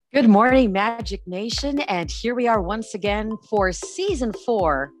Good morning, Magic Nation. And here we are once again for season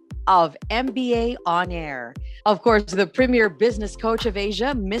 4 of MBA On Air. Of course, the premier business coach of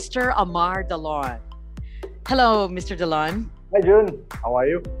Asia, Mr. Amar Dalon. Hello, Mr. Dalon. Hi, June. How are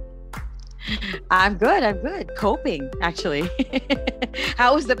you? I'm good. Coping, actually.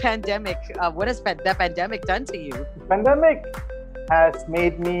 How is the pandemic? What has the pandemic done to you? The pandemic has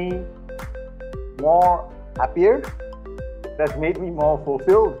made me more happier. It has made me more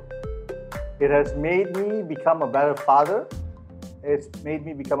fulfilled. It has made me become a better father. It's made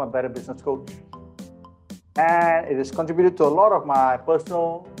me become a better business coach. And it has contributed to a lot of my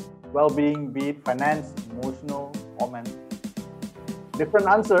personal well-being, be it finance, emotional, or mental. Different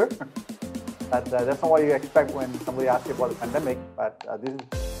answer, but that's not what you expect when somebody asks you about the pandemic. But this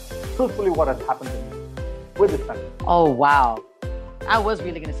is truthfully what has happened to me with this pandemic. Oh, wow. I was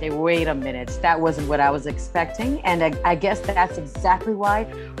really going to say, wait a minute, that wasn't what I was expecting. And I guess that's exactly why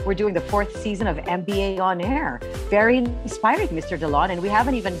we're doing the 4th season of MBA On Air. Very inspiring, Mr. Dalon, and we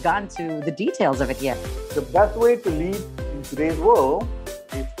haven't even gone to the details of it yet. The best way to lead in today's world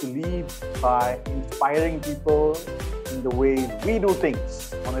is to lead by inspiring people in the way we do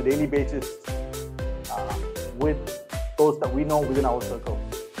things on a daily basis with those that we know within our circle.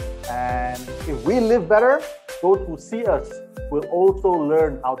 And if we live better, those who see us will also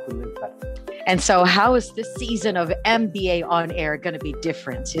learn how to live better. And so how is this season of MBA On Air going to be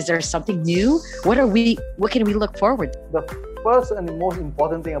different? Is there something new? What can we look forward to? The first and the most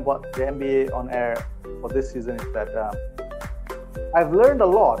important thing about the MBA On Air for this season is that I've learned a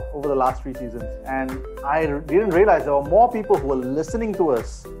lot over the last 3 seasons, and I didn't realize there were more people who were listening to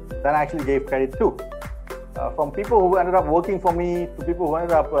us than I actually gave credit to. From people who ended up working for me to people who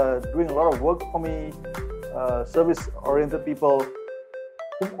ended up doing a lot of work for me, service-oriented people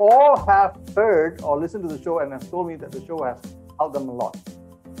who all have heard or listened to the show and have told me that the show has helped them a lot.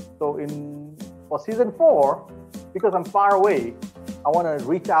 So for season 4, because I'm far away, I want to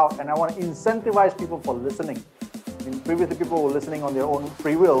reach out and I want to incentivize people for listening. Previously people were listening on their own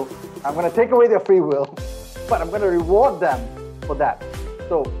free will. I'm going to take away their free will, but I'm going to reward them for that.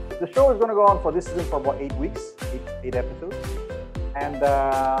 So the show is going to go on for this season for about 8 weeks, 8 episodes. And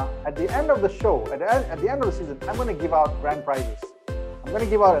at the end of the show, at the end of the season, I'm going to give out grand prizes. I'm going to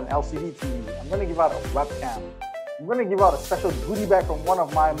give out an LCD TV. I'm going to give out a webcam. I'm going to give out a special goodie bag from one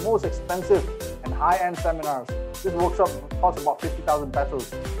of my most expensive and high-end seminars. This workshop costs about 50,000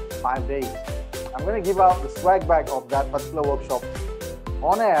 pesos, 5 days. I'm going to give out the swag bag of that particular workshop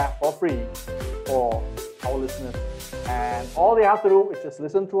on air for free for our listeners. And all they have to do is just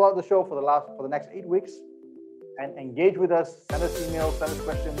listen throughout the show for the next 8 weeks and engage with us, send us emails, send us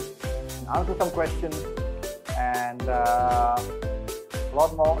questions, and answer some questions, and a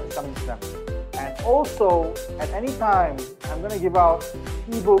lot more is coming to them. And also, at any time, I'm going to give out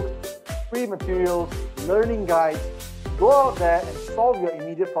ebooks, free materials, learning guides. Go out there and solve your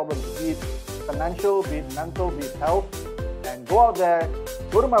immediate problems, be it financial, be it mental, be it health, and go out there,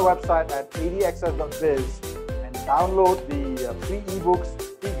 go to my website at adxs.biz and download the free ebooks,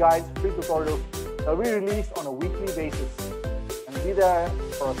 free guides, free tutorials that we release on a weekly basis, and be there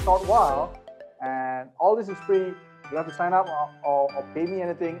for a short while. And all this is free. You don't have to sign up or pay me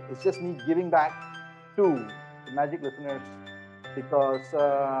anything. It's just me giving back to the Magic listeners, because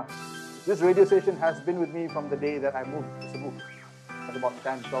this radio station has been with me from the day that I moved to Cebu. That's about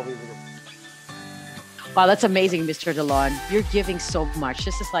 10, 12 years ago. Wow, that's amazing, Mr. Dalon. You're giving so much.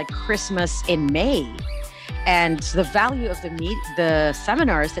 This is like Christmas in May. And the value of the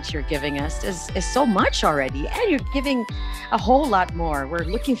seminars that you're giving us is so much already. And you're giving a whole lot more. We're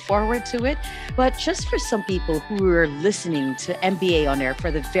looking forward to it. But just for some people who are listening to MBA On Air for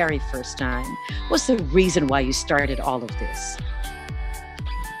the very first time, what's the reason why you started all of this?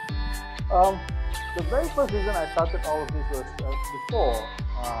 The very first reason I started all of this was before,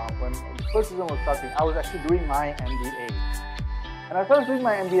 when the first season was starting, I was actually doing my MBA. And as I was doing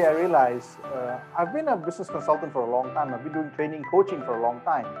my MBA, I realized I've been a business consultant for a long time. I've been doing training, coaching for a long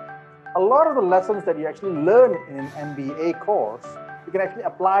time. A lot of the lessons that you actually learn in an MBA course, you can actually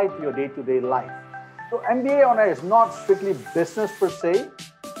apply to your day-to-day life. So MBA On Air is not strictly business per se,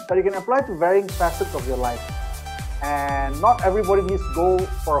 but you can apply to varying facets of your life. And not everybody needs to go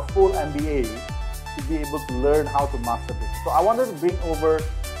for a full MBA to be able to learn how to master this. So I wanted to bring over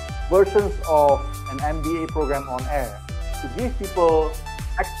versions of an MBA program on air to give people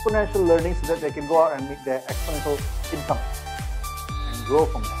exponential learning so that they can go out and make their exponential income and grow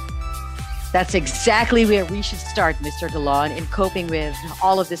from that. That's exactly where we should start, Mr. Dalon, in coping with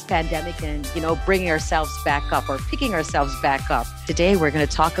all of this pandemic and, bringing ourselves back up or picking ourselves back up. Today, we're going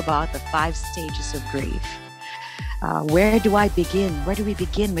to talk about the 5 stages of grief. Where do I begin? Where do we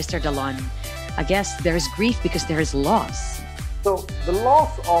begin, Mr. Dalon? I guess there is grief because there is loss. So the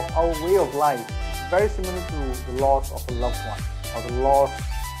loss of our way of life is very similar to the loss of a loved one or the loss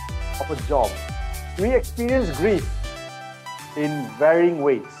of a job. We experience grief in varying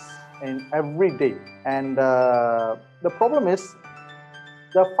ways in every day. And the problem is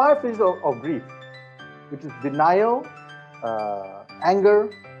there are 5 stages of grief, which is denial, anger,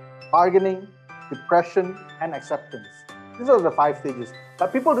 bargaining, depression, and acceptance. These are the 5 stages.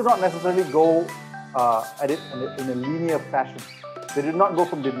 But people do not necessarily go at it in a linear fashion. They do not go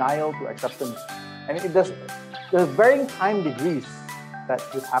from denial to acceptance. And there's varying time degrees that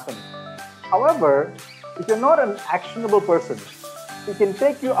this happens. However, if you're not an actionable person, it can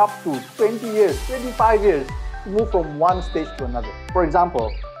take you up to 20 years, 25 years to move from one stage to another. For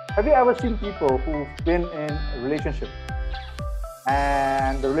example, have you ever seen people who've been in a relationship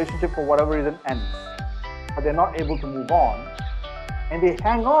and the relationship for whatever reason ends, but they're not able to move on, and they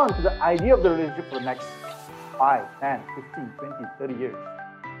hang on to the idea of the relationship for the next 5, 10, 15, 20, 30 years.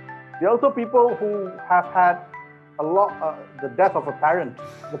 There are also people who have had the death of a parent.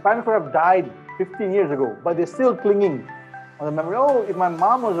 The parents would have died 15 years ago, but they're still clinging on the memory. Oh, if my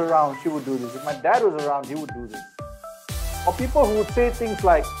mom was around, she would do this. If my dad was around, he would do this. Or people who would say things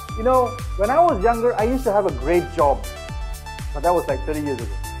like, you know, when I was younger, I used to have a great job. But that was like 30 years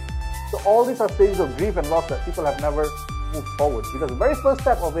ago. So all these are stages of grief and loss that people have never moved forward. Because the very first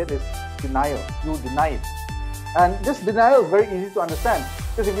step of it is denial. You deny it. And this denial is very easy to understand.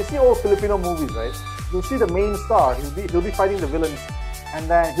 Because if you see old Filipino movies, right, you'll see the main star, he'll be fighting the villains, and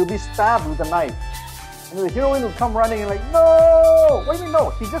then he'll be stabbed with a knife. And the heroine will come running and like, no! What do you mean no?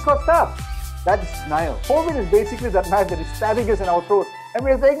 He just got stabbed. That's denial. COVID is basically that knife that is stabbing us in our throat. And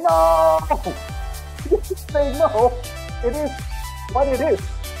we're saying, no! saying no. It is what it is.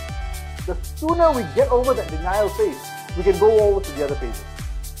 The sooner we get over that denial phase, we can go over to the other phases.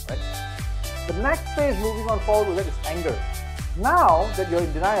 Right? The next phase moving on forward with that is anger. Now that you're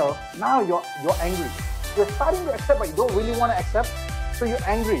in denial, now you're angry. You're starting to accept, but you don't really want to accept, so you're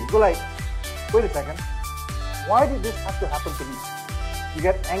angry. You go like, wait a second, why did this have to happen to me? You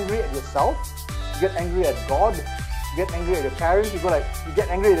get angry at yourself, you get angry at God, you get angry at your parents, you get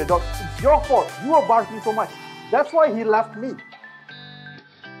angry at your dog. It's your fault. You are barking so much. That's why he left me.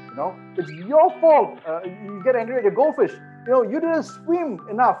 You know, it's your fault. You get angry at your goldfish. You know, you didn't swim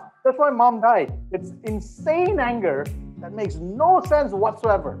enough. That's why mom died. It's insane anger that makes no sense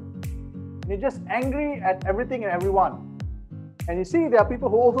whatsoever. And you're just angry at everything and everyone. And you see, there are people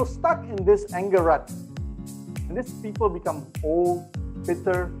who are also stuck in this anger rut. And these people become old,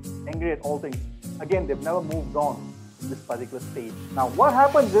 bitter, angry at all things. Again, they've never moved on in this particular stage. Now, what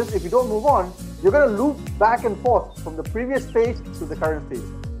happens is, if you don't move on, you're going to loop back and forth from the previous stage to the current stage.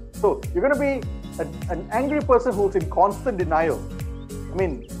 So, you're going to be an angry person who's in constant denial. I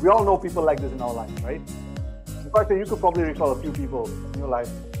mean, we all know people like this in our life, right? In fact, you could probably recall a few people in your life.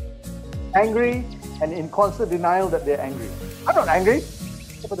 Angry and in constant denial that they're angry. I'm not angry.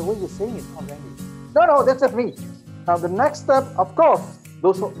 Yeah, but the way you're saying it, I'm angry. No, that's just me. Now, the next step, of course,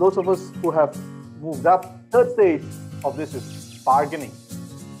 those of us who have moved up, third stage of this is bargaining.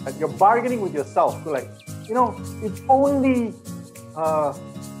 Like you're bargaining with yourself. You're like, you know, if only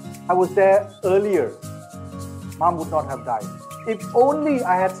I was there earlier, mom would not have died. If only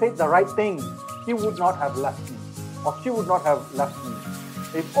I had said the right thing, he would not have left me, or she would not have left me.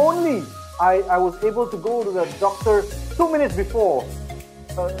 If only I was able to go to the doctor 2 minutes before,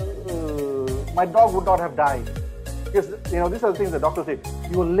 my dog would not have died. Because, you know, these are the things the doctor said.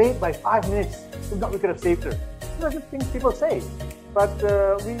 You were late by 5 minutes. If not, we could have saved her. These are just things people say. But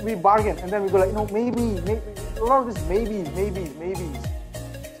we bargain, and then we go like, you know, maybe. A lot of this maybes.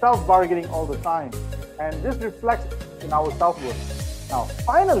 Self-bargaining all the time. And this reflects in our self-worth. Now,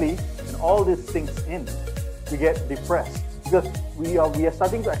 finally, when all this sinks in, we get depressed. Because we are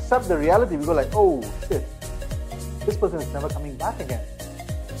starting to accept the reality. We go like, oh shit, this person is never coming back again.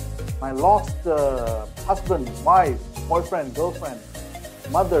 My lost husband, wife, boyfriend, girlfriend,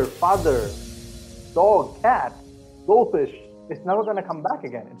 mother, father, dog, cat, goldfish, it's never going to come back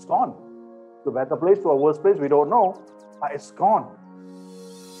again. It's gone. To a better place, to a worse place, we don't know, but it's gone.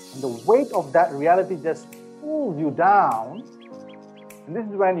 And the weight of that reality just pulls you down. And this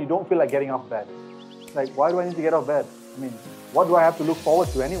is when you don't feel like getting off bed. Like, why do I need to get off bed? I mean, what do I have to look forward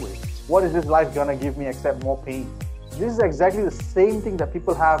to anyway? What is this life going to give me except more pain? This is exactly the same thing that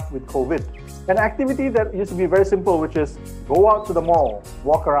people have with COVID. An activity that used to be very simple, which is go out to the mall,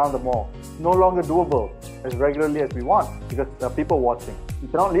 walk around the mall, no longer doable as regularly as we want because there are people watching. You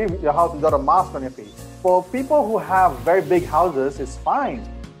cannot leave your house without a mask on your face. For people who have very big houses, it's fine.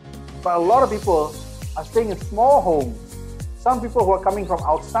 But a lot of people are staying in small homes. Some people who are coming from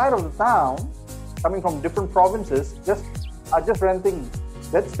outside of the town, coming from different provinces, are just renting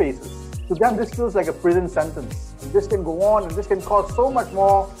bed spaces. To them, this feels like a prison sentence. And this can go on, and this can cause so much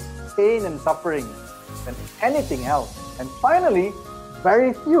more pain and suffering than anything else. And finally,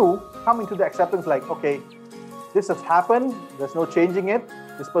 very few come into the acceptance like, okay, this has happened, there's no changing it,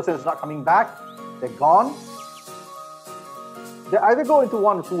 this person is not coming back, they're gone. They either go into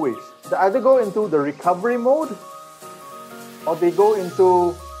one of two ways. They either go into the recovery mode, or they go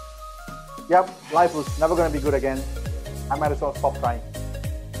into, yep, life was never going to be good again, I might as well stop trying.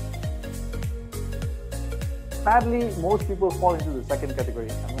 Sadly, most people fall into the second category,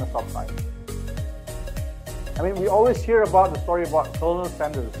 I'm going to stop trying. I mean, we always hear about the story about Colonel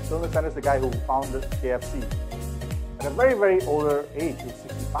Sanders. Colonel Sanders, the guy who founded KFC. At a very, very older age, he was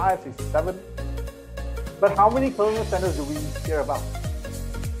 65, 67. But how many Colonel Sanders do we hear about?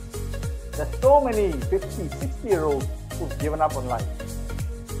 There's so many 50, 60-year-olds who've given up on life.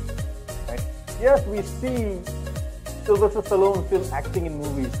 Right? Yes, we see Sylvester Stallone still acting in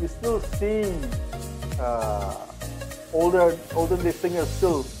movies. We still see olden day singers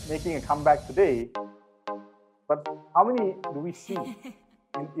still making a comeback today. But how many do we see,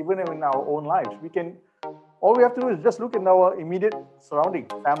 even in our own lives? All we have to do is just look in our immediate surrounding,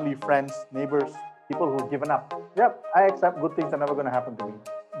 family, friends, neighbors, people who've given up. Yep, I accept good things are never going to happen to me.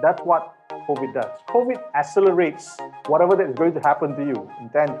 That's what COVID does. COVID accelerates whatever that is going to happen to you in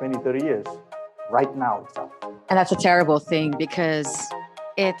 10, 20, 30 years, right now itself. And that's a terrible thing because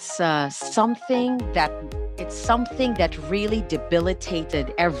it's something that really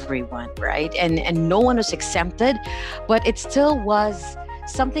debilitated everyone, right? And no one was exempted, but it still was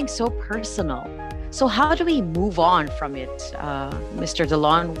something so personal. So how do we move on from it, Mr.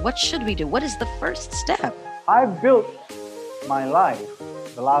 Delon? What should we do? What is the first step? I've built my life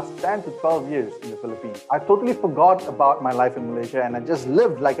the last 10 to 12 years in the Philippines. I totally forgot about my life in Malaysia and I just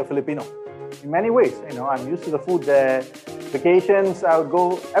lived like a Filipino. In many ways, I'm used to the food there. Vacations, I would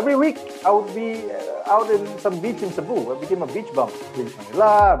go every week. I would be out in some beach in Cebu. I became a beach bum. I've been to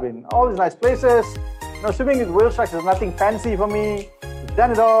Manila, I've been all these nice places. Swimming with whale sharks is nothing fancy for me. I've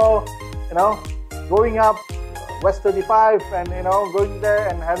done it all. Growing up, West 35, and going there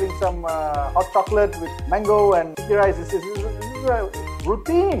and having some hot chocolate with mango and sticky rice. This is a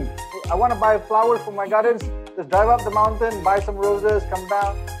routine. I want to buy flowers for my gardens. Just drive up the mountain, buy some roses, come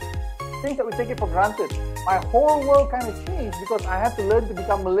down. Things that we take it for granted. My whole world kind of changed because I had to learn to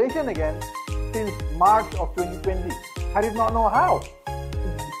become Malaysian again since March of 2020. I did not know how.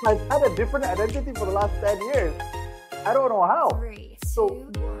 I've had a different identity for the last 10 years. I don't know how. So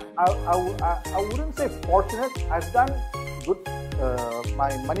I wouldn't say fortunate. I've done good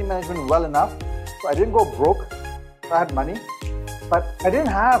my money management well enough. So I didn't go broke. So I had money. But I didn't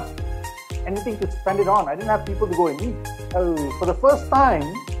have anything to spend it on. I didn't have people to go and eat. For the first time,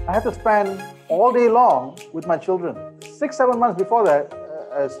 I had to spend all day long with my children. 6-7 months before that,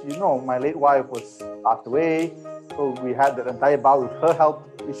 as you know, my late wife was passed away. So we had that entire bout with her health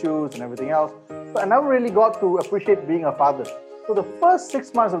issues and everything else. So I never really got to appreciate being a father. So the first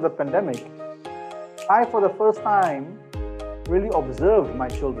 6 months of the pandemic, I, for the first time, really observed my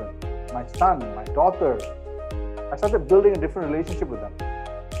children, my son, my daughter. I started building a different relationship with them.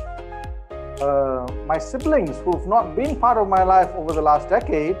 My siblings, who've not been part of my life over the last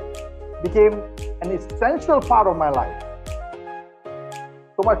decade, became an essential part of my life.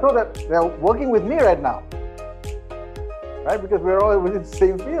 So much so that they're working with me right now, right? Because we're all within the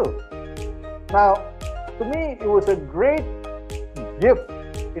same field. Now, to me, it was a great gift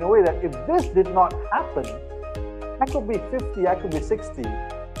in a way that if this did not happen, I could be 50, I could be 60,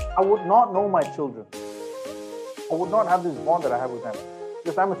 I would not know my children. I would not have this bond that I have with them.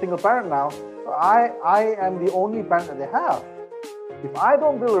 Because I'm a single parent now, so I am the only parent that they have. If I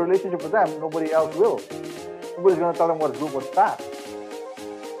don't build a relationship with them, nobody else will. Nobody's going to tell them what's good, what's bad.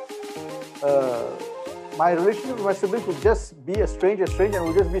 My relationship with my siblings would just be a stranger, and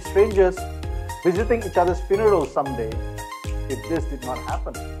we'll just be strangers visiting each other's funerals someday if this did not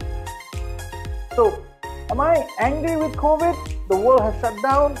happen. So, am I angry with COVID? The world has shut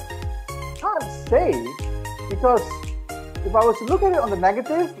down? Can't say, because if I was to look at it on the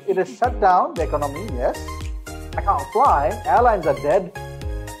negative, it has shut down the economy, yes. I can't fly. Airlines are dead.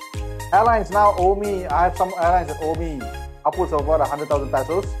 Airlines now owe me, I have some airlines that owe me upwards of about 100,000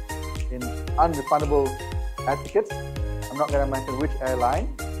 pesos in unrefundable air tickets. I'm not going to mention which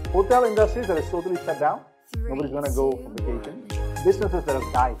airline. Hotel industries that is totally shut down. Nobody's going to go for vacation. Businesses that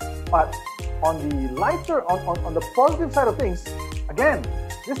have died. But on the lighter, on the positive side of things, again,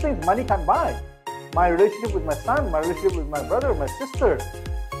 these things money can't buy. My relationship with my son, my relationship with my brother, my sister,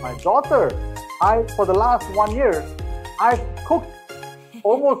 my daughter, For the last 1 year, I've cooked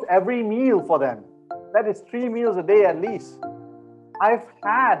almost every meal for them. That is 3 meals a day at least. I've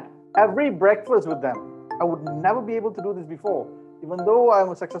had every breakfast with them. I would never be able to do this before. Even though I'm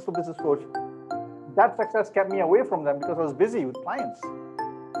a successful business coach, that success kept me away from them because I was busy with clients.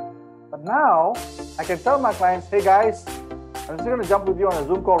 But now, I can tell my clients, hey guys, I'm just going to jump with you on a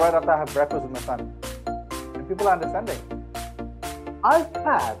Zoom call right after I have breakfast with my son. And people are understanding. I've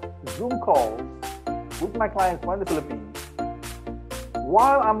had Zoom calls with my clients from the Philippines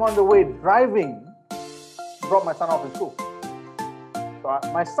while I'm on the way driving to drop my son off in school. So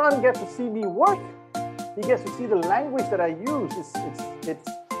my son gets to see me work. He gets to see the language that I use. I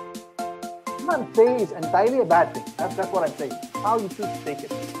can't say it's entirely a bad thing. That's what I'm saying. How you choose to take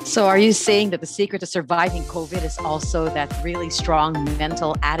it. So are you saying that the secret to surviving COVID is also that really strong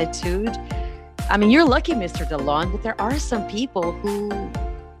mental attitude? I mean, you're lucky, Mr. Delon, but there are some people who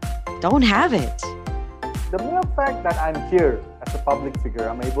don't have it. The mere fact that I'm here as a public figure,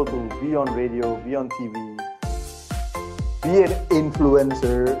 I'm able to be on radio, be on TV, be an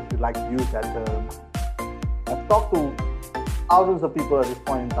influencer, if you like to use that term. I've talked to thousands of people at this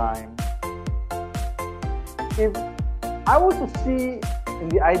point in time. If I was to see in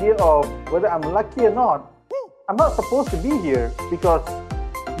the idea of whether I'm lucky or not, I'm not supposed to be here because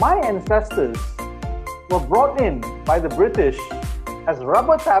my ancestors were brought in by the British as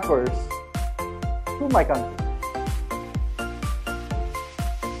rubber tappers to my country.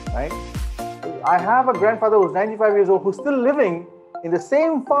 Right? I have a grandfather who's 95 years old who's still living in the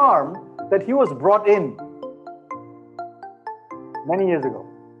same farm that he was brought in many years ago.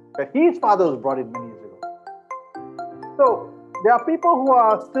 That his father was brought in many years ago. So there are people who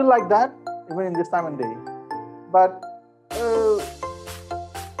are still like that even in this time and day. But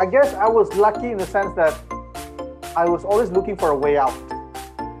I guess I was lucky in the sense that I was always looking for a way out.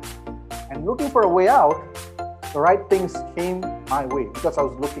 And looking for a way out, the right things came my way because I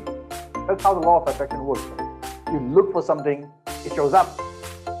was looking. That's how the law of attraction works. Right? You look for something, it shows up.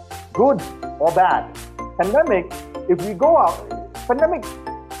 Good or bad. Pandemic, if we go out, pandemic,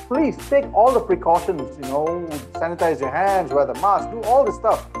 please take all the precautions, sanitize your hands, wear the mask, do all this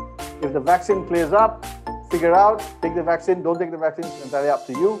stuff. If the vaccine clears up, figure out, take the vaccine, don't take the vaccine, it's entirely up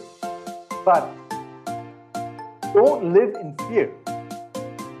to you. But don't live in fear.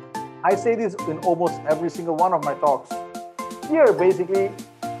 I say this in almost every single one of my talks. Fear basically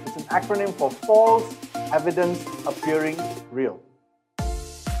is an acronym for false evidence appearing real.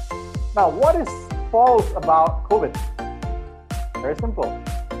 Now, what is false about COVID? Very simple.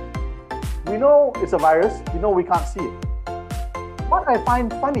 We know it's a virus, we know we can't see it. What I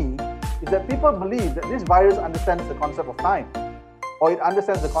find funny is that people believe that this virus understands the concept of time, or it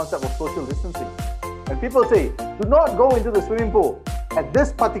understands the concept of social distancing. When people say, do not go into the swimming pool at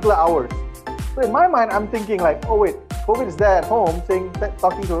this particular hours. So in my mind, I'm thinking like, oh wait, COVID is there at home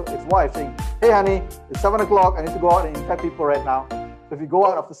talking to his wife saying, hey honey, it's 7 o'clock, I need to go out and infect people right now. So if you go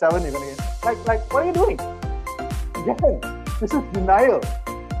out after 7, you're going to get, like, what are you doing? Again, this is denial.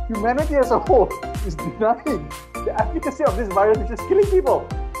 Humanity as a whole is denying the efficacy of this virus, which is killing people.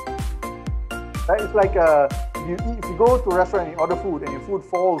 Right? It's like if you go to a restaurant and you order food and your food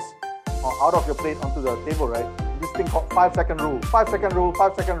falls out of your plate onto the table, right? This thing called 5-second rule. 5-second rule,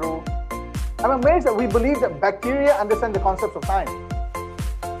 5-second rule. I'm amazed that we believe that bacteria understand the concepts of time.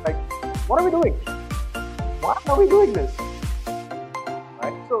 Like, what are we doing? Why are we doing this?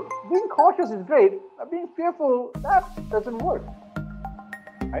 Right? So being cautious is great, but being fearful, that doesn't work.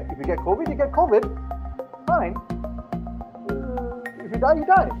 Right? If you get COVID, you get COVID. Fine. If you die, you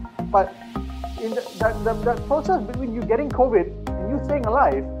die. But in that process between you getting COVID and you staying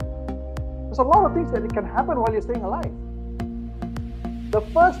alive, there's a lot of things that can happen while you're staying alive. The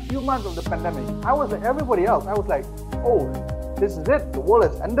first few months of the pandemic, I was like everybody else. I was like, oh, this is it. The world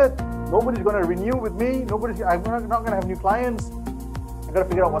has ended. Nobody's going to renew with me. I'm not going to have new clients. I've got to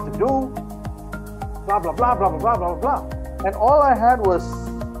figure out what to do. Blah, blah, blah, blah, blah, blah, blah, blah. And all I had was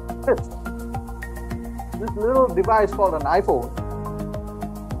this little device called an iPhone.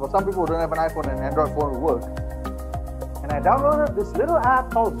 For some people who don't have an iPhone, an Android phone will work. And I downloaded this little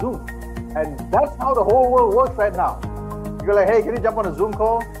app called Zoom. And that's how the whole world works right now. You're like, hey, can you jump on a Zoom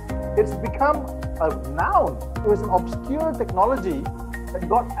call? It's become a noun. It was an obscure technology that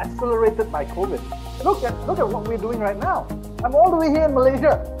got accelerated by COVID. Look at what we're doing right now. I'm all the way here in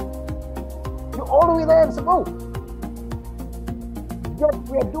Malaysia. You're all the way there in Cebu.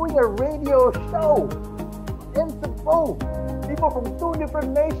 We are doing a radio show in Cebu. People from 2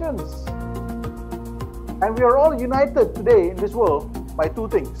 different nations. And we are all united today in this world by 2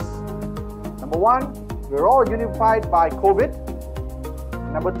 things. Number 1, we're all unified by COVID.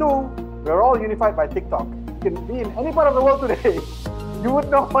 Number 2, We're all unified by TikTok. You can be in any part of the world today. You would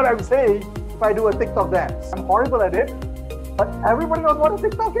know what I'm saying if I do a TikTok dance. I'm horrible at it, but everybody knows what a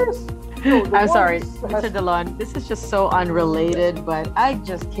TikTok is. I'm sorry, Mr. Delon, this is just so unrelated, but I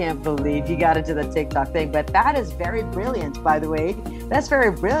just can't believe you got into the TikTok thing. But that is very brilliant, by the way. That's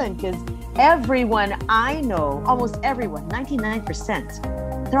very brilliant because everyone I know, almost everyone,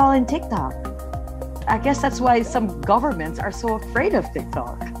 99%, they're all in TikTok. I guess that's why some governments are so afraid of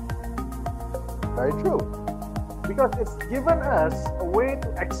TikTok. Very true. Because it's given us a way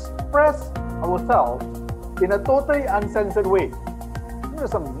to express ourselves in a totally uncensored way.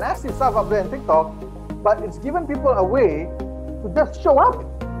 There's some nasty stuff up there in TikTok, but it's given people a way to just show up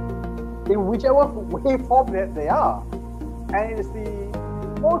in whichever way form that they are. And it's the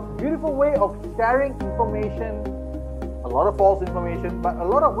most beautiful way of sharing information, a lot of false information, but a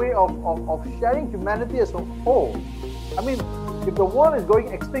lot of way of sharing humanity as a whole. I mean, if the world is going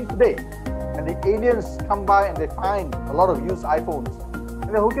extinct today, and the aliens come by and they find a lot of used iPhones,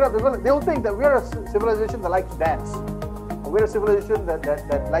 and they hook it up, they'll think that we're a civilization that likes to dance. We're a civilization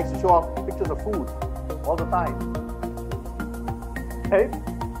that likes to show off pictures of food all the time. Right?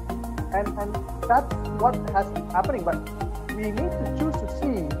 And that's what has been happening. But we need to choose to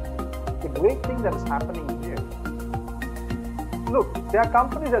see the great thing that is happening here. Look, there are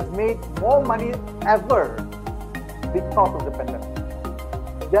companies that have made more money ever because of the pandemic.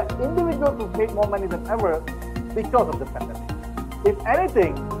 There are individuals who've made more money than ever because of the pandemic. If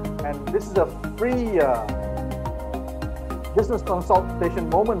anything, and this is a free business consultation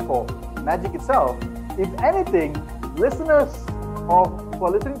moment for Magic itself, if anything, listeners who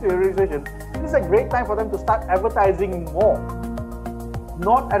are listening to your realization, this is a great time for them to start advertising more,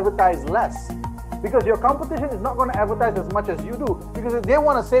 not advertise less. Because your competition is not going to advertise as much as you do, because they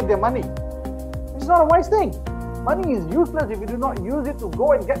want to save their money. It's not a wise thing. Money is useless if you do not use it to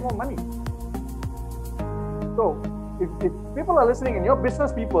go and get more money. So, if people are listening and you're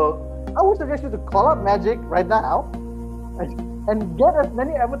business people, I would suggest you to call up Magic right now and get as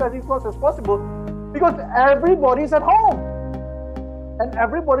many advertising slots as possible, because everybody's at home and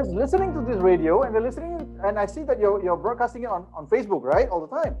everybody's listening to this radio, and they're listening, and I see that you're broadcasting it on Facebook, right, all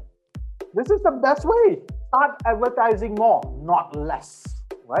the time. This is the best way. Start advertising more, not less,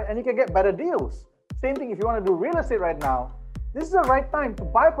 right? And you can get better deals. Same thing if you want to do real estate right now. This is the right time to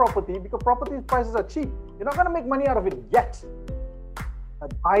buy property because property prices are cheap. You're not going to make money out of it yet,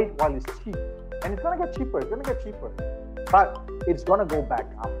 but buy it while it's cheap. And it's going to get cheaper. It's going to get cheaper. But it's going to go back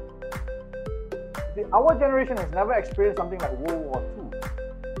up. See, our generation has never experienced something like World War II.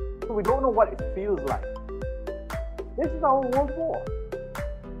 So we don't know what it feels like. This is our World War.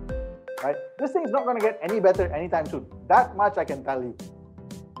 Right? This thing is not going to get any better anytime soon. That much I can tell you.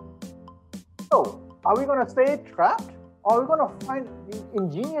 So, are we going to stay trapped? Or are we going to find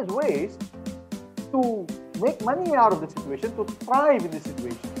ingenious ways to make money out of the situation, to thrive in this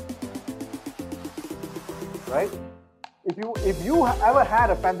situation? Right? If you ever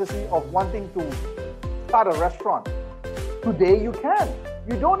had a fantasy of wanting to start a restaurant, today you can.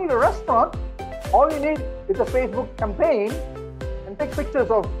 You don't need a restaurant. All you need is a Facebook campaign and take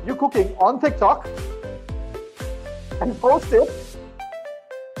pictures of you cooking on TikTok and post it.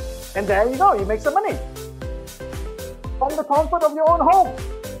 And there you go, you make some money from the comfort of your own home.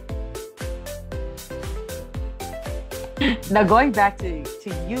 Now, going back to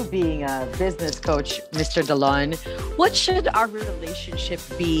you being a business coach, Mr. Delon, what should our relationship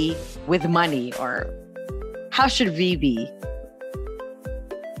be with money, or how should we be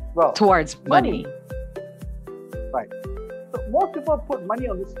towards money? Right. So most people put money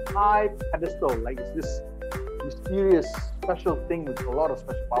on this high pedestal, like it's this mysterious, special thing with a lot of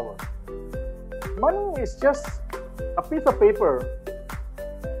special power. Money is just a piece of paper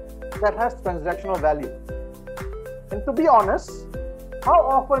that has transactional value. And to be honest, how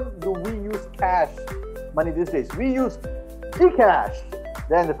often do we use cash money these days? We use GCash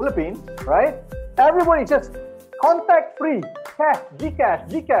there in the Philippines, right? Everybody just contact free, cash,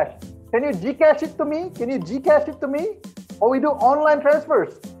 GCash. Can you GCash it to me? Can you GCash it to me? Or we do online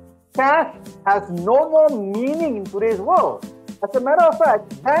transfers. Cash has no more meaning in today's world. As a matter of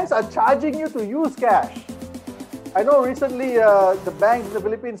fact, banks are charging you to use cash. I know recently the banks in the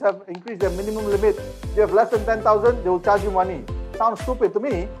Philippines have increased their minimum limit. If you have less than 10,000, they will charge you money. Sounds stupid to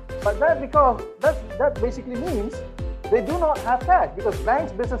me, but that basically means they do not have cash, because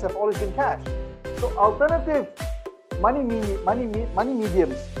banks' business have always been cash. So alternative money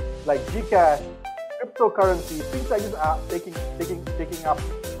mediums like GCash, cryptocurrency, things like this are taking up,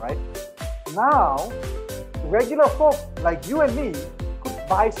 right? Now, regular folk like you and me could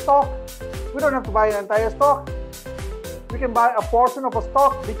buy stock. We don't have to buy an entire stock. We can buy a portion of a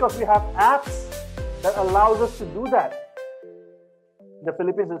stock because we have apps that allows us to do that. In the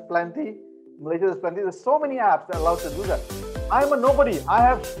Philippines, there's plenty. Malaysia, there's plenty. There's so many apps that allow us to do that. I'm a nobody. I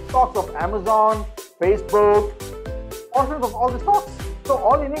have stocks of Amazon, Facebook, portions of all the stocks. So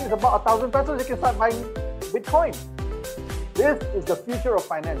all you need is about 1,000 pesos. You can start buying Bitcoin. This is the future of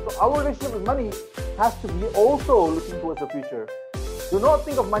finance. So our relationship with money has to be also looking towards the future. Do not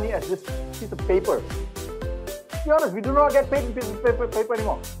think of money as this piece of paper. To be honest, we do not get paid in pieces of paper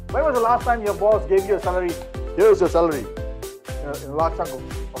anymore. When was the last time your boss gave you a salary? Here's your salary. In a large chunk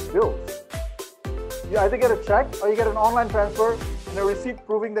of bills. You either get a check or you get an online transfer and a receipt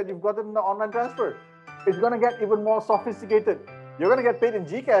proving that you've gotten the online transfer. It's going to get even more sophisticated. You're going to get paid in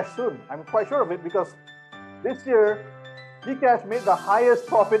GCash soon. I'm quite sure of it because this year, GCash made the highest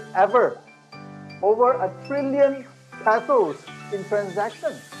profit ever. Over 1 trillion pesos in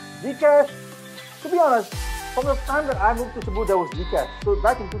transactions. GCash, to be honest, from the time that I moved to Cebu, there was GCash. So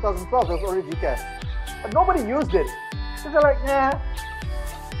back in 2012, there was already GCash. But nobody used it. So they're like, nah.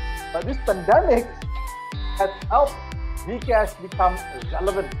 But this pandemic has helped GCash become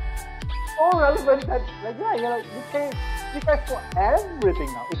relevant. So relevant that, you pay GCash for everything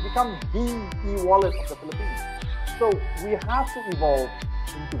now. It's become the e-wallet of the Philippines. So we have to evolve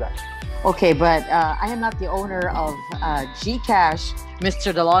into that. Okay, but I am not the owner of GCash,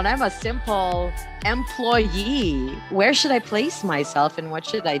 Mr. Delon. I'm a simple employee. Where should I place myself and what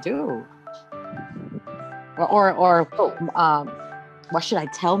should I do? Or what should I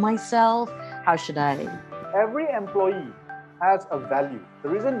tell myself? How should I? Every employee has a value. The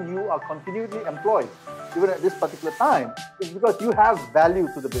reason you are continually employed, even at this particular time, is because you have value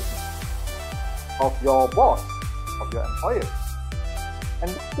to the business of your boss, of your employer. And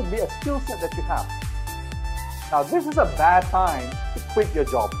this could be a skill set that you have. Now, this is a bad time to quit your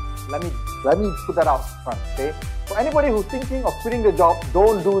job. Let me put that out front, okay? For anybody who's thinking of quitting the job,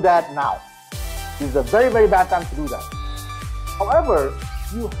 don't do that now. This is a very, very bad time to do that. However,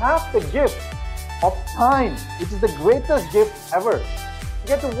 you have the gift of time, which is the greatest gift ever. You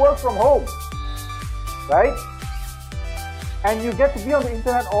get to work from home, right? And you get to be on the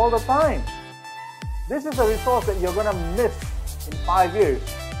internet all the time. This is a resource that you're going to miss in 5 years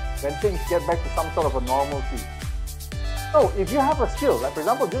when things get back to some sort of a normalcy. So if you have a skill, like for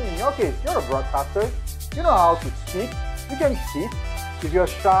example, in your case, you're a broadcaster, you know how to speak, you can speak. If you're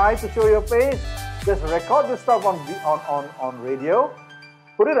shy to show your face, just record this stuff on radio,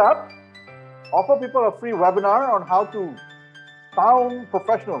 put it up, offer people a free webinar on how to sound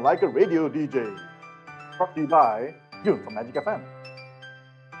professional like a radio DJ. Brought to you by June from Magic FM.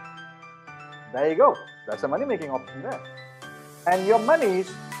 There you go. That's a money-making option there. And your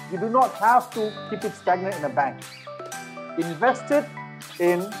monies, you do not have to keep it stagnant in a bank. Invest it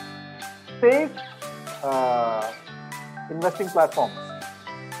in safe investing platforms.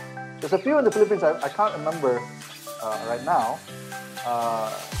 There's a few in the Philippines, I can't remember right now.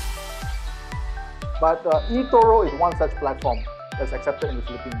 But eToro is one such platform that's accepted in the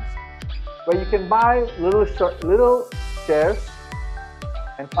Philippines, where you can buy little shares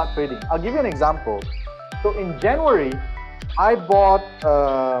and start trading. I'll give you an example. So in January, I bought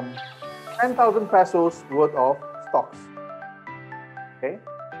 10,000 pesos worth of stocks. Okay,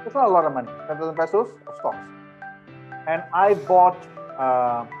 that's not a lot of money. 10,000 pesos of stocks, and I bought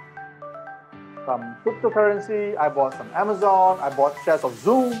some cryptocurrency. I bought some Amazon. I bought shares of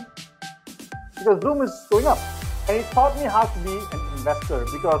Zoom because Zoom is going up, and it taught me how to be an investor.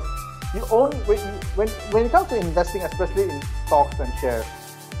 Because you only when it comes to investing, especially in stocks and shares,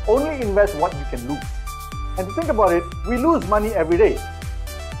 only invest what you can lose. And to think about it, we lose money every day.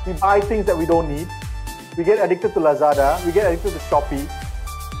 We buy things that we don't need. We get addicted to Lazada. We get addicted to Shopee.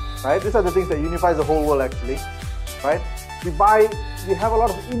 Right? These are the things that unifies the whole world actually. Right? We have a lot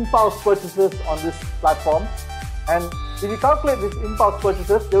of impulse purchases on this platform. And if you calculate these impulse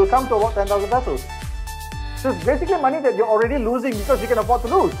purchases, they will come to about 10,000 pesos. So it's basically money that you're already losing because you can afford to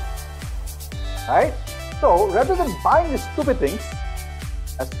lose. Right? So rather than buying these stupid things,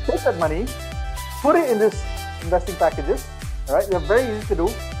 let's take that money, put it in these investing packages. All right, they're very easy to do,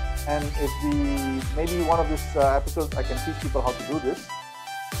 and maybe one of these episodes I can teach people how to do this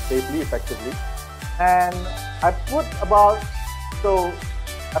safely, effectively. And I put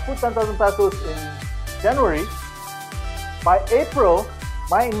 10,000 pesos in January. By April,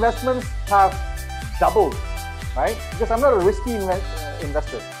 my investments have doubled, right? Because I'm not a risky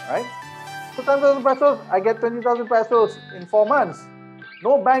investor, right? So 10,000 pesos, I get 20,000 pesos in 4 months.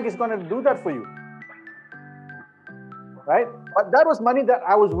 No bank is going to do that for you, right? But that was money that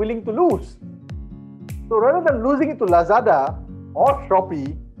I was willing to lose. So rather than losing it to Lazada or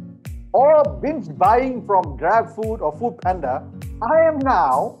Shopee, or binge buying from GrabFood or Food Panda, I am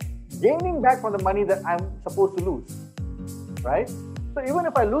now gaining back from the money that I'm supposed to lose, right? So even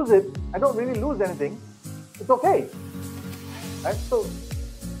if I lose it, I don't really lose anything. It's okay, right? So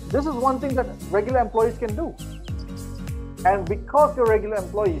this is one thing that regular employees can do. And because you're regular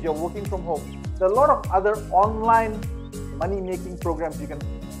employees, you're working from home, there are a lot of other online money-making programs you can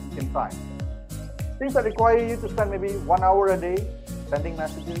try. Things that require you to spend maybe 1 hour a day sending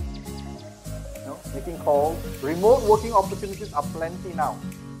messages, making calls. Remote working opportunities are plenty now.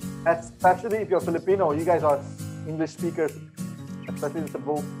 Especially if you're Filipino, you guys are English speakers, especially in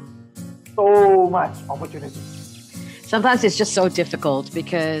Cebu. So much opportunity. Sometimes it's just so difficult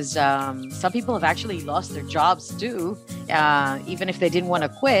because some people have actually lost their jobs too, even if they didn't want to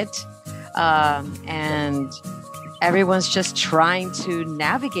quit. And everyone's just trying to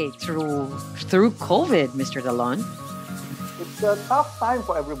navigate through COVID, Mr. Delon. It's a tough time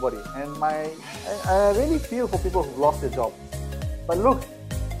for everybody, and I really feel for people who've lost their jobs. But look,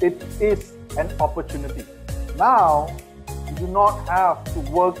 it is an opportunity. Now, you do not have to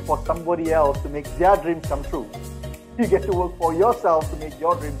work for somebody else to make their dreams come true. You get to work for yourself to make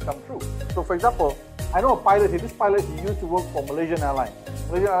your dreams come true. So, for example, I know a pilot here. This pilot, he used to work for Malaysian Airlines.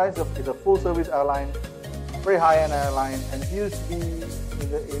 Malaysian Airlines is a full-service airline, very high-end airline, and he used to be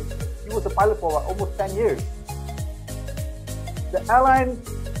he was a pilot for almost 10 years. The airline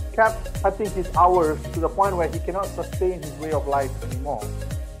kept cutting his hours to the point where he cannot sustain his way of life anymore.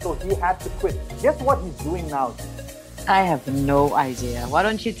 So he had to quit. Guess what he's doing now? I have no idea. Why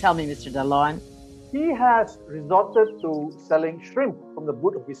don't you tell me, Mr. Delon? He has resorted to selling shrimp from the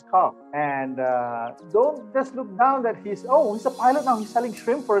boot of his car. And don't just look down that he's a pilot now, he's selling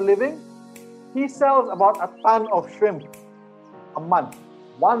shrimp for a living. He sells about a ton of shrimp a month.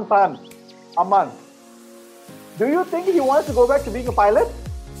 1 ton a month. Do you think he wants to go back to being a pilot?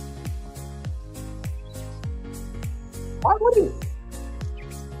 Why would he?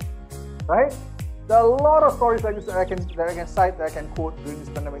 Right? There are a lot of stories like this that I can cite, that I can quote during this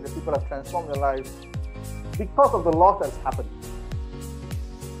pandemic, that people have transformed their lives because of the loss that's happened.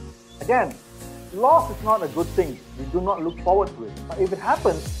 Again, loss is not a good thing. We do not look forward to it. But if it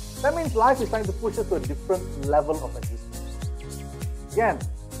happens, that means life is trying to push us to a different level of existence. Again,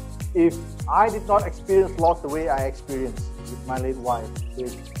 if I did not experience loss the way I experienced with my late wife,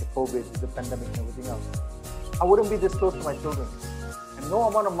 with the COVID, with the pandemic and everything else, I wouldn't be this close to my children. And no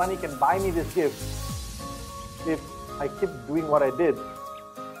amount of money can buy me this gift if I keep doing what I did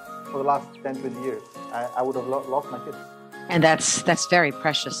for the last 10, 20 years. I would have lost my kids. And that's very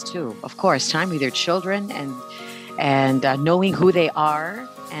precious too. Of course, time with your children and knowing who they are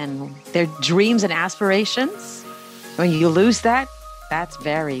and their dreams and aspirations. When you lose that, that's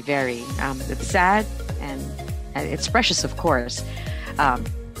very, very, it's sad and it's precious, of course.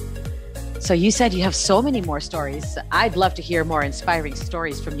 So you said you have so many more stories. I'd love to hear more inspiring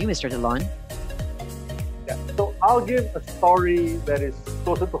stories from you, Mr. Delon. Yeah, so I'll give a story that is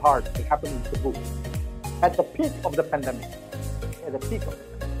closer to heart. It happened in Cebu. At the peak of the pandemic. At the peak of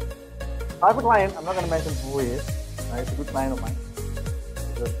it. I have a client, I'm not going to mention who he is. He's a good client of mine.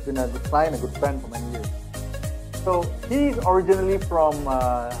 He's been a good client, a good friend for many years. So he's originally from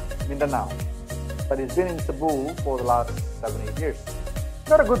Mindanao, but he's been in Cebu for the last 7-8 years.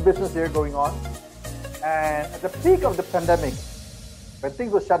 Got a good business here going on. And at the peak of the pandemic, when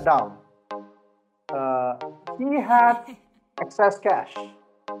things were shut down, he had excess cash.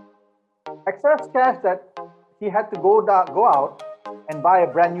 Excess cash that he had to go out and buy a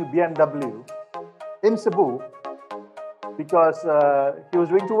brand new BMW in Cebu because he was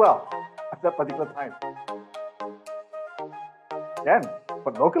doing too well at that particular time. Again,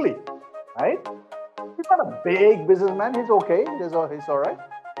 but locally, right? He's not a big businessman. He's okay. He's all right,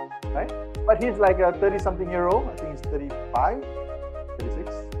 right? But he's like a 30-something-year-old. I think he's 35, 36,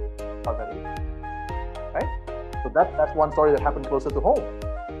 about that age, right? So that's one story that happened closer to home.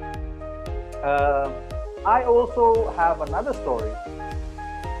 I also have another story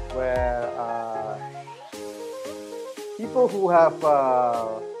where people who have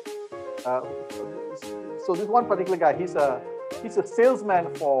so this one particular guy, he's a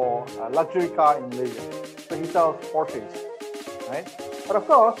salesman for a luxury car in Malaysia. So he sells Porsches, right? But of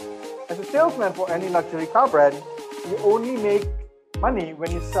course, as a salesman for any luxury car brand, you only make money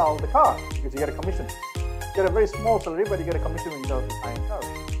when you sell the car because you get a commission. You get a very small salary, but you get a commission when you sell the high-end cars.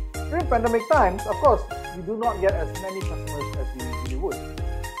 During pandemic times, of course, you do not get as many customers as you usually would.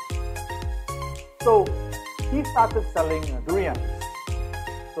 So he started selling durians.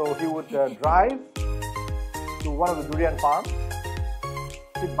 So he would drive to one of the durian farms.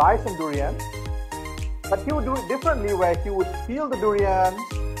 He'd buy some durians, but he would do it differently, where he would peel the durians,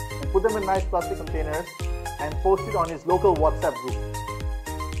 put them in nice plastic containers, and post it on his local WhatsApp group.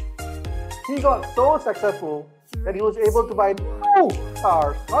 He got so successful that he was able to buy 2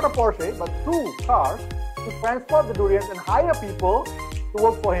 cars, not a Porsche, but 2 cars to transport the durians and hire people to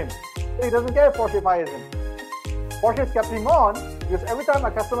work for him. So he doesn't care if Porsche fires him. Porsche kept him on because every time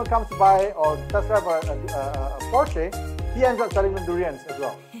a customer comes to buy or test drive a Porsche, he ends up selling them durians as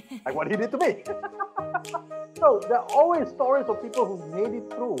well, like what he did to me. So there are always stories of people who made it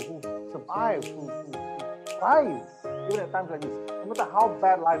through, who survived, who thrived, even at times like this, no matter how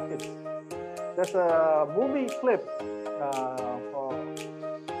bad life is. There's a movie clip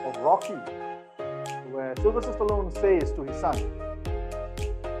of Rocky where Sylvester Stallone says to his son,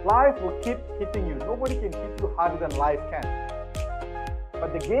 life will keep hitting you. Nobody can hit you harder than life can.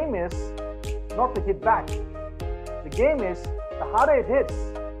 But the game is not to hit back. The game is, the harder it hits,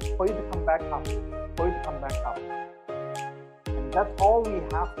 for you to come back up. For you to come back up. And that's all we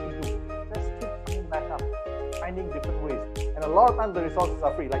have to do. Just keep coming back up, finding different ways. And a lot of times the resources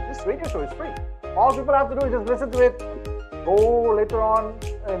are free. Like this radio show is free. All people have to do is just listen to it. Go later on,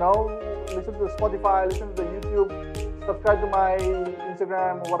 listen to Spotify, listen to the YouTube, subscribe to my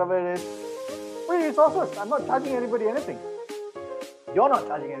Instagram or whatever it is. Free resources. I'm not charging anybody anything. You're not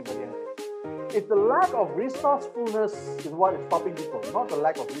charging anybody anything. It's the lack of resourcefulness is what is stopping people, not the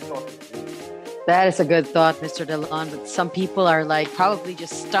lack of resources. That is a good thought, Mr. Delon. But some people are probably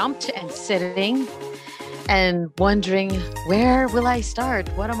just stumped and sitting and wondering, where will I start?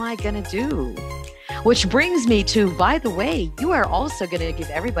 What am I going to do? Which brings me to, by the way, you are also going to give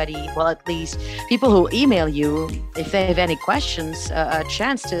everybody, well, at least people who email you, if they have any questions, a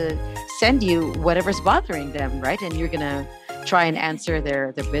chance to send you whatever's bothering them, right? And you're going to try and answer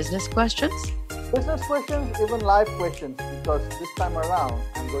their business questions? Business questions, even life questions, because this time around,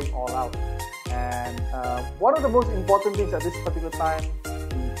 I'm going all out. And one of the most important things at this particular time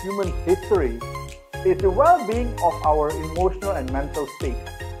in human history is the well-being of our emotional and mental state.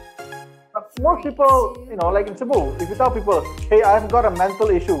 Most people, like in Cebu, if you tell people, hey, I've got a mental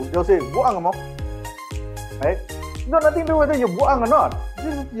issue, they'll say, buang mo. Right? It's got nothing to do whether you're buang or not.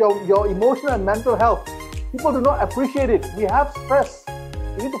 This is your emotional and mental health. People do not appreciate it. We have stress.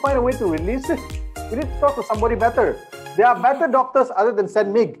 We need to find a way to release it. We need to talk to somebody better. There are better doctors other than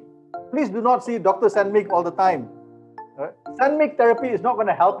Senmig. Please do not see Dr. Senmig all the time. Right? Senmig therapy is not going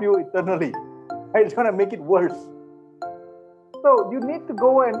to help you eternally. Right? It's going to make it worse. So you need to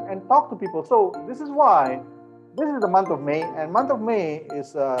go and talk to people. So this is why this is the month of May, and month of May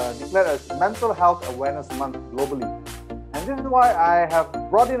is declared as Mental Health Awareness Month globally. And this is why I have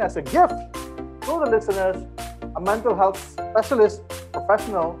brought in as a gift to the listeners a mental health specialist,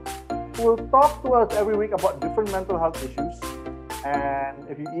 professional, who will talk to us every week about different mental health issues. And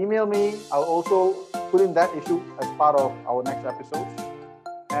if you email me, I'll also put in that issue as part of our next episodes.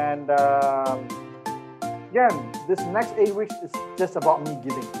 And again, this next 8 weeks is just about me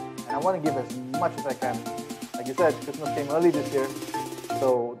giving. And I want to give as much as I can. Like you said, Christmas came early this year.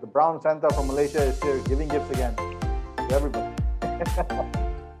 So the Brown Santa from Malaysia is here giving gifts again to everybody.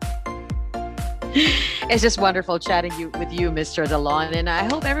 It's just wonderful chatting with you, Mr. Delon. And I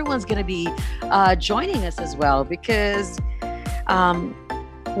hope everyone's going to be joining us as well, because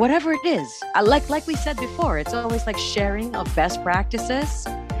whatever it is, like we said before, it's always like sharing of best practices.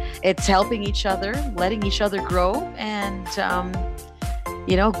 It's helping each other, letting each other grow, and get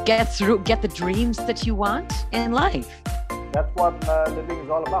the dreams that you want in life. That's what living is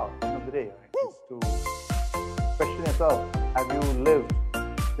all about at the end of the day, right? It's to question yourself. Have you lived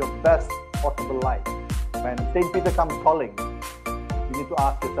your best possible life? When St. Peter comes calling, you need to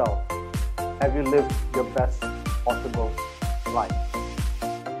ask yourself, have you lived your best possible life?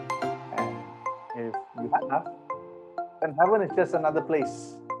 And if you have, then heaven is just another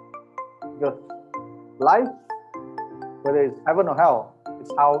place. Because life, whether it's heaven or hell,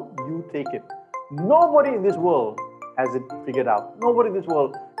 it's how you take it. Nobody in this world has it figured out. Nobody in this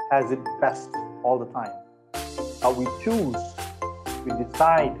world has it best all the time. But we choose, we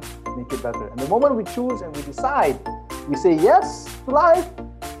decide to make it better. And the moment we choose and we decide, we say yes to life,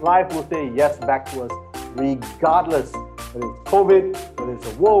 life will say yes back to us, regardless whether it's COVID, whether it's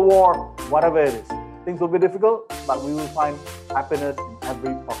a world war, whatever it is. Things will be difficult, but we will find happiness in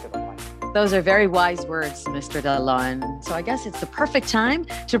every pocket of life. Those are very wise words, Mr. Delon. So I guess it's the perfect time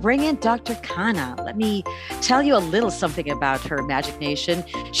to bring in Dr. Kana. Let me tell you a little something about her, Magic Nation.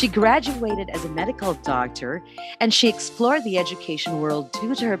 She graduated as a medical doctor, and she explored the education world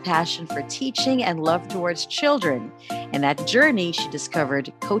due to her passion for teaching and love towards children. In that journey, she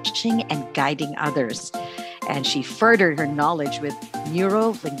discovered coaching and guiding others. And she furthered her knowledge with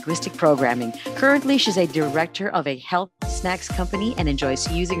neuro-linguistic programming. Currently, she's a director of a health snacks company and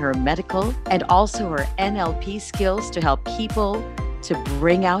enjoys using her medical and also her NLP skills to help people to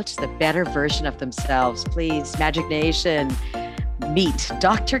bring out the better version of themselves. Please, Magic Nation, meet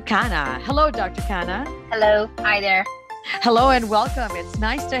Dr. Kana. Hello, Dr. Kana. Hello. Hi there. Hello and welcome. It's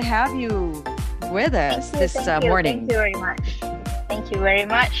nice to have you with us this morning. Thank you very much. Thank you very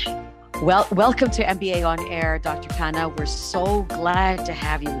much. Well, welcome to MBA On Air, Dr. Kana. We're so glad to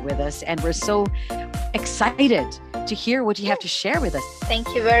have you with us, and we're so excited to hear what you have to share with us. Thank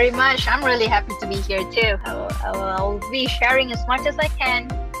you very much. I'm really happy to be here too. I'll be sharing as much as I can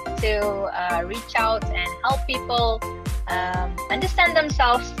to reach out and help people understand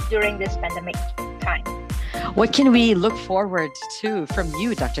themselves during this pandemic time. What can we look forward to from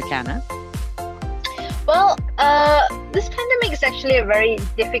you, Dr. Kana? Well, this pandemic is actually a very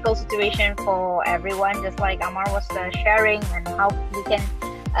difficult situation for everyone, just like Amar was sharing, and how we can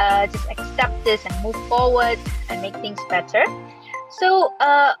just accept this and move forward and make things better. So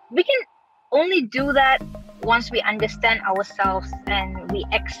we can only do that once we understand ourselves and we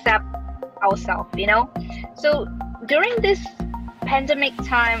accept ourselves, So during this pandemic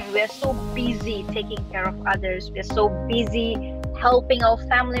time, we are so busy taking care of others. We are so busy helping our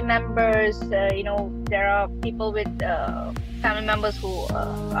family members. There are people with family members who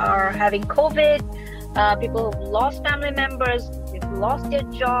are having COVID, people who've lost family members, who've lost their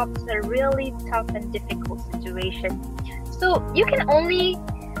jobs. A really tough and difficult situation. So you can only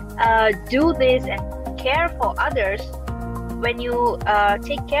do this and care for others when you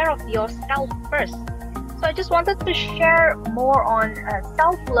take care of yourself first. So I just wanted to share more on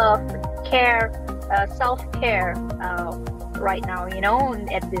self-love, care, self-care right now,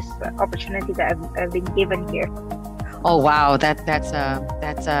 at this opportunity that I've been given here. Oh wow, that's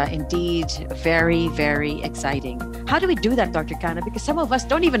indeed very, very exciting. How do we do that, Dr. Kana? Because some of us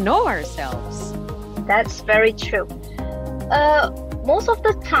don't even know ourselves. That's very true. Most of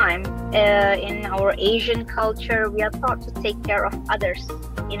the time in our Asian culture, we are taught to take care of others.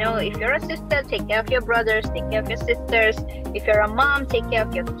 If you're a sister, take care of your brothers, take care of your sisters. If you're a mom, take care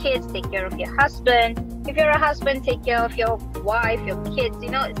of your kids, take care of your husband. If you're a husband, take care of your wife, your kids.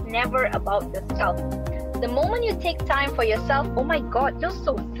 It's never about yourself. The moment you take time for yourself, oh my God, you're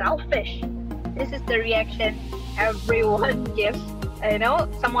so selfish. This is the reaction everyone gives,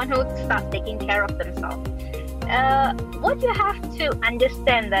 someone who starts taking care of themselves. What you have to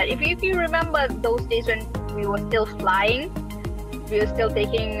understand that if you remember those days when we were still flying, we were still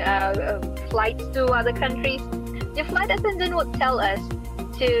taking flights to other countries, the flight attendant would tell us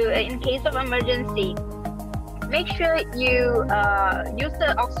to, in case of emergency, make sure you use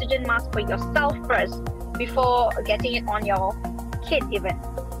the oxygen mask for yourself first before getting it on your kid even,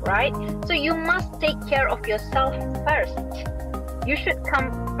 right? So you must take care of yourself first. You should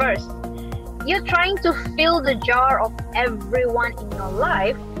come first. You're trying to fill the jar of everyone in your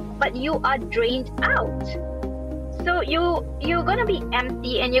life, but you are drained out. So you're gonna be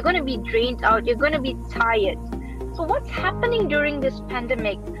empty and you're gonna be drained out. You're gonna be tired. So what's happening during this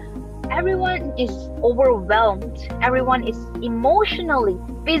pandemic? Everyone is overwhelmed. Everyone is emotionally,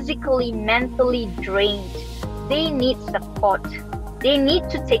 physically, mentally drained. They need support. They need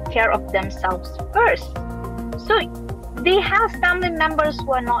to take care of themselves first. So they have family members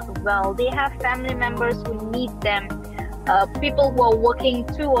who are not well. They have family members who need them. People who are working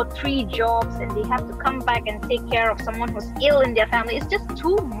 2 or 3 jobs and they have to come back and take care of someone who's ill in their family. It's just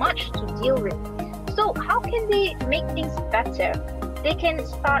too much to deal with. So how can they make things better? They can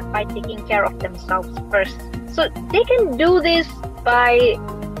start by taking care of themselves first. So they can do this by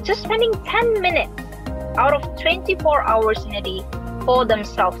just spending 10 minutes out of 24 hours in a day for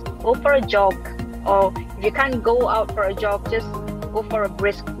themselves. Go for a jog, or if you can't go out for a jog, just go for a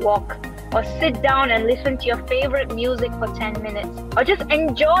brisk walk, or sit down and listen to your favorite music for 10 minutes, or just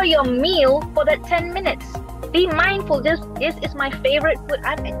enjoy your meal for that 10 minutes. Be mindful, just this is my favorite food,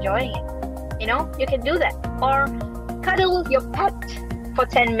 I'm enjoying it. You can do that. Or cuddle your pet for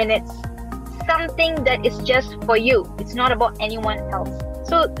 10 minutes. Something that is just for you. It's not about anyone else.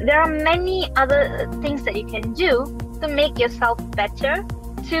 So there are many other things that you can do to make yourself better,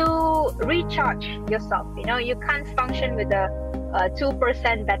 to recharge yourself. You can't function with a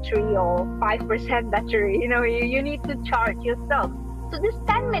 2% battery or 5% battery. You need to charge yourself. So this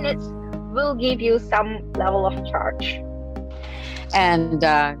 10 minutes will give you some level of charge. And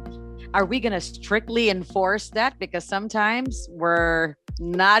are we going to strictly enforce that? Because sometimes we're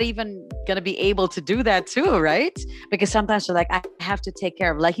not even going to be able to do that too, right? Because sometimes we're like, I have to take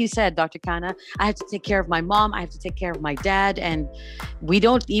care of, like you said, Dr. Kana, I have to take care of my mom, I have to take care of my dad, and we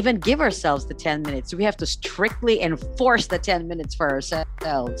don't even give ourselves the 10 minutes. We have to strictly enforce the 10 minutes for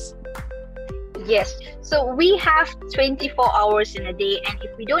ourselves. Yes. So we have 24 hours in a day, and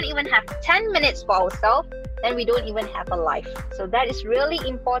if we don't even have 10 minutes for ourselves, then we don't even have a life. So that is really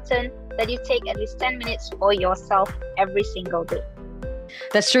important that you take at least 10 minutes for yourself every single day.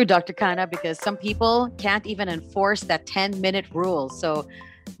 That's true, Dr. Kana, because some people can't even enforce that 10-minute rule. So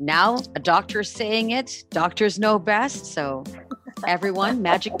now a doctor's saying it, doctors know best. So everyone,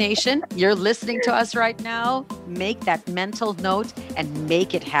 Magic Nation, you're listening to us right now. Make that mental note and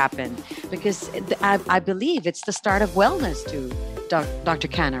make it happen, because I believe it's the start of wellness too, Dr.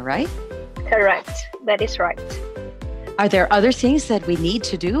 Kana, right? Correct. That is right. Are there other things that we need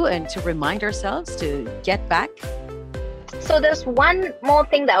to do and to remind ourselves to get back? So there's one more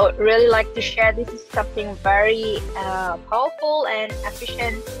thing that I would really like to share. This is something very powerful and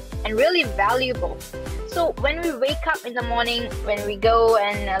efficient and really valuable. So when we wake up in the morning, when we go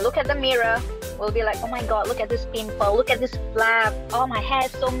and look at the mirror, we'll be like, oh my God, look at this pimple, look at this flab. Oh, my hair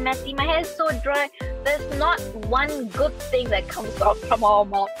is so messy, my hair is so dry. There's not one good thing that comes out from our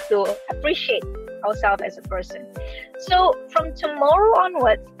mouth to appreciate ourselves as a person. So from tomorrow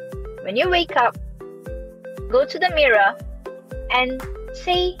onwards, when you wake up, go to the mirror and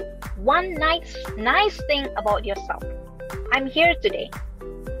say one nice thing about yourself. I'm here today.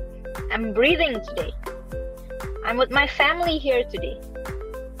 I'm breathing today. I'm with my family here today.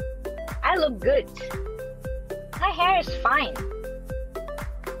 I look good. My hair is fine.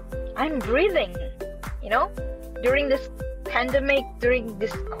 I'm breathing. You know, during this pandemic, during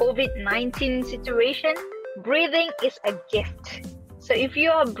this COVID-19 situation, breathing is a gift. So if you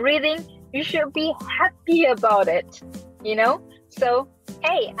are breathing, you should be happy about it, you know? So,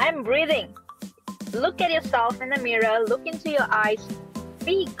 hey, I'm breathing. Look at yourself in the mirror, look into your eyes,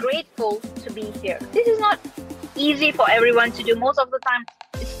 be grateful to be here. This is not easy for everyone to do. Most of the time,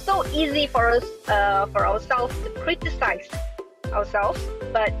 it's so easy for us, for ourselves to criticize ourselves,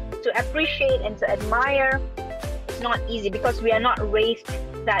 but to appreciate and to admire, it's not easy because we are not raised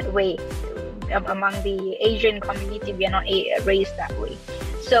that way. Among the Asian community, we are not raised that way.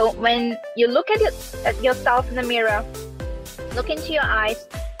 So when you look at yourself in the mirror, look into your eyes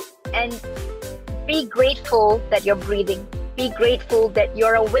and be grateful that you're breathing. Be grateful that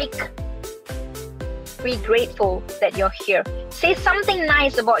you're awake. Be grateful that you're here. Say something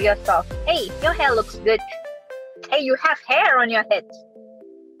nice about yourself. Hey, your hair looks good. Hey, you have hair on your head.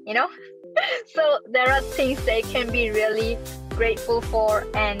 You know? So there are things that you can be really grateful for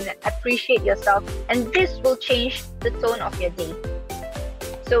and appreciate yourself. And this will change the tone of your day.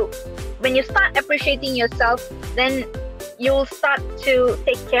 So when you start appreciating yourself, then you'll start to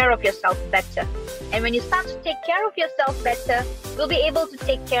take care of yourself better. And when you start to take care of yourself better, you'll be able to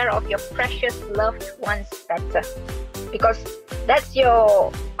take care of your precious loved ones better. Because that's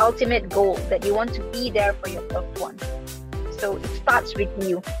your ultimate goal, that you want to be there for your loved ones. So it starts with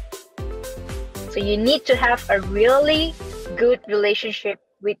you. So you need to have a really good relationship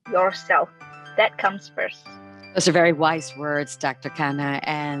with yourself. That comes first. Those are very wise words, Dr. Kana.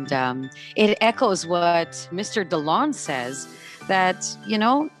 And it echoes what Mr. Delon says, that, you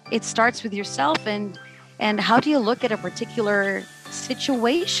know, it starts with yourself and how do you look at a particular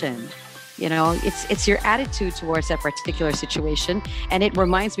situation? You know, it's your attitude towards that particular situation. And it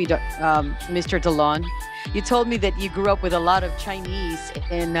reminds me, Mr. Delon, you told me that you grew up with a lot of Chinese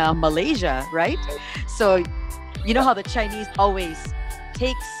in Malaysia, right? So you know how the Chinese always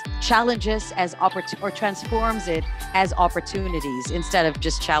takes challenges as or transforms it as opportunities instead of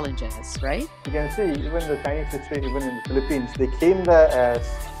just challenges, right? You can see even the Chinese history, even in the Philippines, they came there as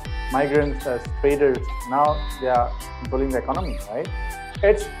migrants, as traders. Now they are controlling the economy, right?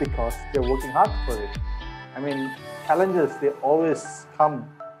 It's because they're working hard for it. I mean, challenges, they always come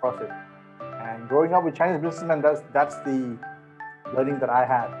across it. And growing up with Chinese businessmen, that's the learning that I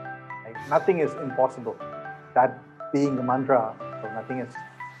had. Like, nothing is impossible. That being the mantra, so nothing is.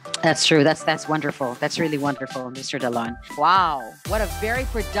 That's true. That's wonderful. That's really wonderful, Mr. Delon. Wow. What a very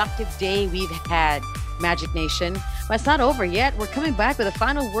productive day we've had, Magic Nation. But it's not over yet. We're coming back with the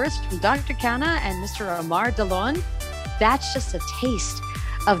final words from Dr. Kana and Mr. Amar Delon. That's just a taste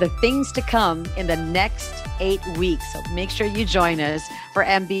of the things to come in the next 8 weeks. So make sure you join us for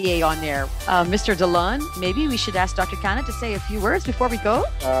MBA on Air. Mr. Delon, maybe we should ask Dr. Kana to say a few words before we go.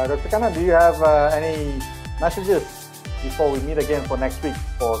 Dr. Kana, do you have any messages before we meet again for next week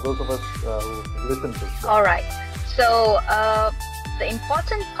for those of us who listen to? All right. So the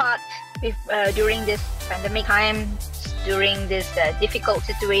important part during this pandemic time, during this difficult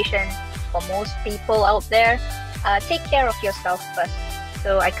situation for most people out there, take care of yourself first.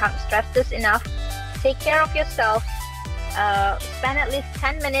 So I can't stress this enough. Take care of yourself. Spend at least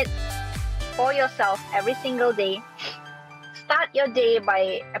 10 minutes for yourself every single day. start your day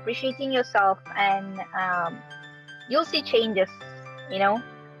by appreciating yourself, and you'll see changes. You know,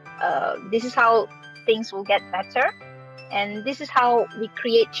 this is how things will get better, and this is how we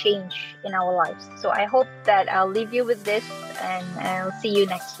create change in our lives. So I hope that I'll leave you with this, and I'll see you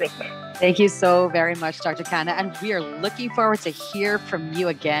next week. Thank you so very much, Dr. Kanna. And we are looking forward to hear from you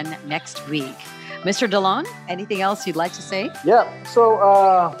again next week. Mr. Delon, anything else you'd like to say? Yeah. So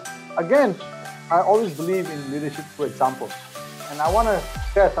again, I always believe in leadership through example. And I want to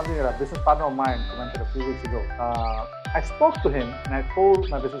share something that a business partner of mine commented a few weeks ago. I spoke to him and I told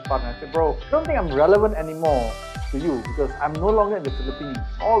my business partner, I said, bro, I don't think I'm relevant anymore to you because I'm no longer in the Philippines,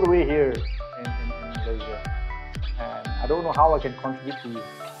 all the way here in Malaysia. And I don't know how I can contribute to you.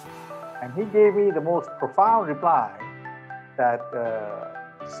 And he gave me the most profound reply that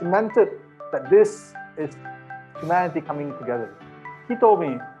cemented that this is humanity coming together. He told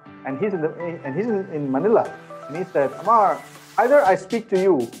me, and he's in Manila, and he said, Amar, either I speak to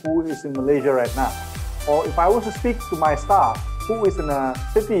you, who is in Malaysia right now, or if I was to speak to my staff, who is in a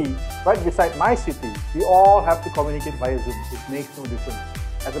city right beside my city, we all have to communicate via Zoom. It makes no difference.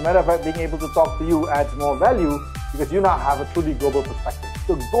 As a matter of fact, being able to talk to you adds more value because you now have a truly global perspective.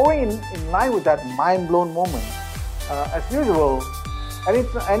 So going in line with that mind-blown moment, as usual, any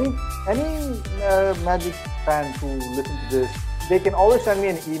Magic fan who listen to this, they can always send me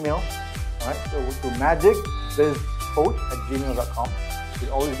an email, all right? So to magicbizcoach@gmail.com.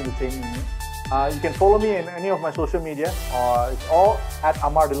 It's always be the same email. You can follow me in any of my social media. It's all at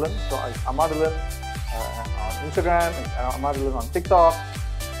Amar Dhillon. So it's Amar Dhillon on Instagram, it's Amar Dhillon on TikTok,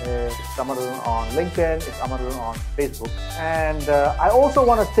 it's Amar Dhillon on LinkedIn, it's Amar Dhillon on Facebook. And I also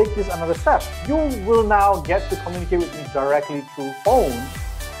want to take this another step. You will now get to communicate with me directly through phone.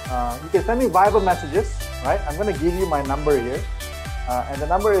 You can send me Viber messages, right? I'm going to give you my number here. And the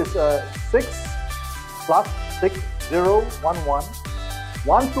number is 6+6011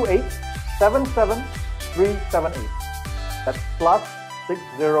 128 77378. That's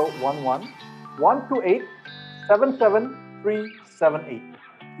 +6011 128 77378.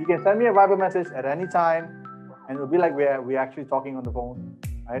 You can send me a Viber message at any time, and it'll be like we're actually talking on the phone,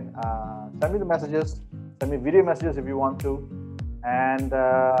 right? Send me the messages, send me video messages if you want to, and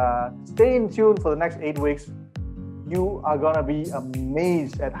stay in tune for the next 8 weeks. You are gonna be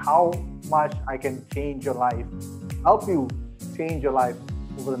amazed at how much I can change your life, help you change your life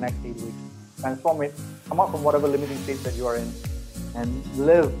over the next 8 weeks. Transform it, come out from whatever limiting state that you are in, and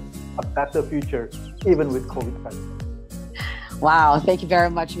live a better future, even with COVID present. Wow, thank you very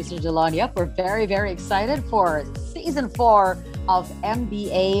much, Mr. Delon. Yep, we're very, very excited for season 4 of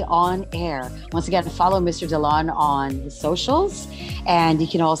MBA On Air. Once again, follow Mr. Delon on the socials, and you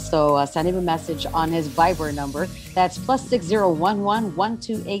can also send him a message on his Viber number. That's +6011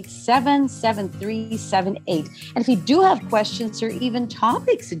 128 77378. And if you do have questions or even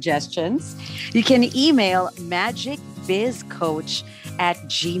topic suggestions, you can email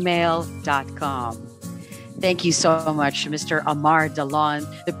magicbizcoach@gmail.com. Thank you so much, Mr. Amar Dhillon,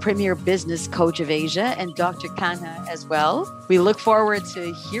 the premier business coach of Asia, and Dr. Kanna as well. We look forward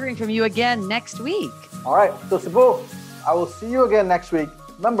to hearing from you again next week. All right, so Cebu, I will see you again next week.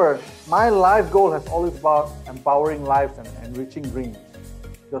 Remember, my life goal has always been about empowering lives and enriching dreams.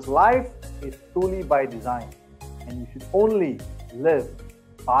 Because life is truly by design, and you should only live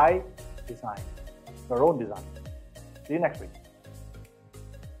by design, your own design. See you next week.